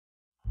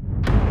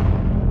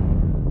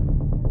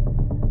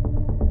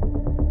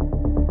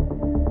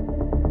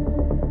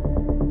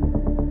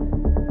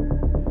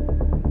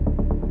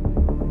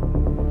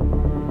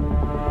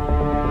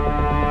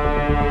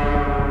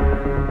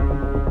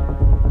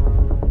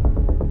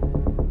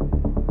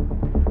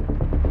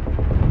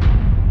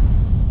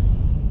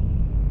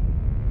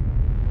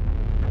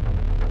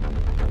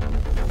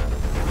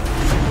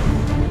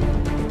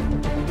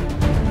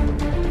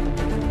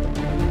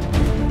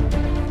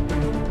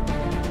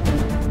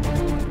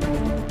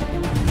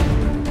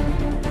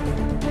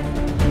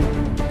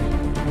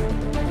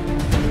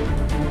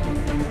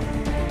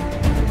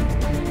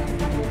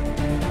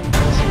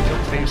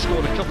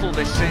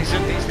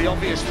season. He's the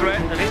obvious threat,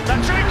 and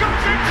that's who he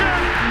comes into,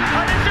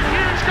 and it's a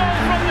huge goal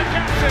from the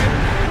captain.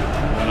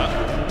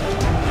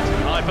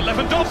 High for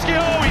Lewandowski.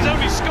 Oh, he's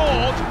only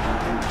scored.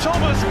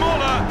 Thomas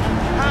Muller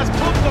has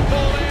put the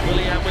ball in.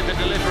 Willian with the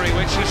delivery,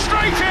 which is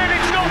straight in.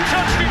 It's not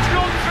touched. It's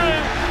gone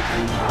through.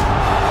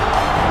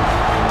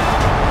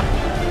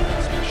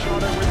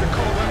 Shakhtar with the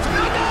corner.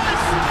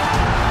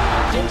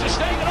 Into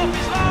Stegen off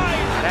his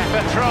line. An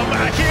effort from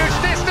a huge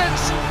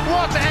distance.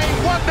 What a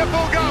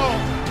wonderful goal!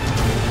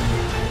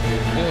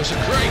 Oh, it's a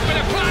great bit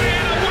of play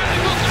and a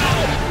wonderful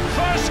goal.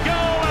 First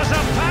goal as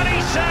a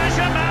Paris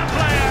Saint-Germain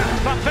player.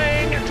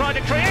 Mbappé trying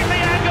to create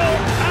the angle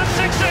and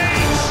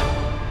succeeds.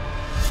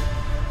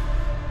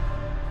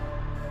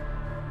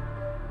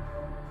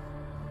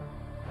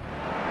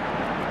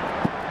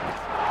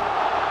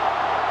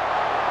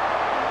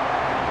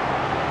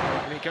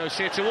 He goes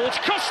here towards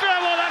Costa.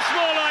 Well, that's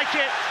more like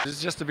it. This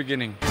is just the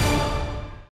beginning.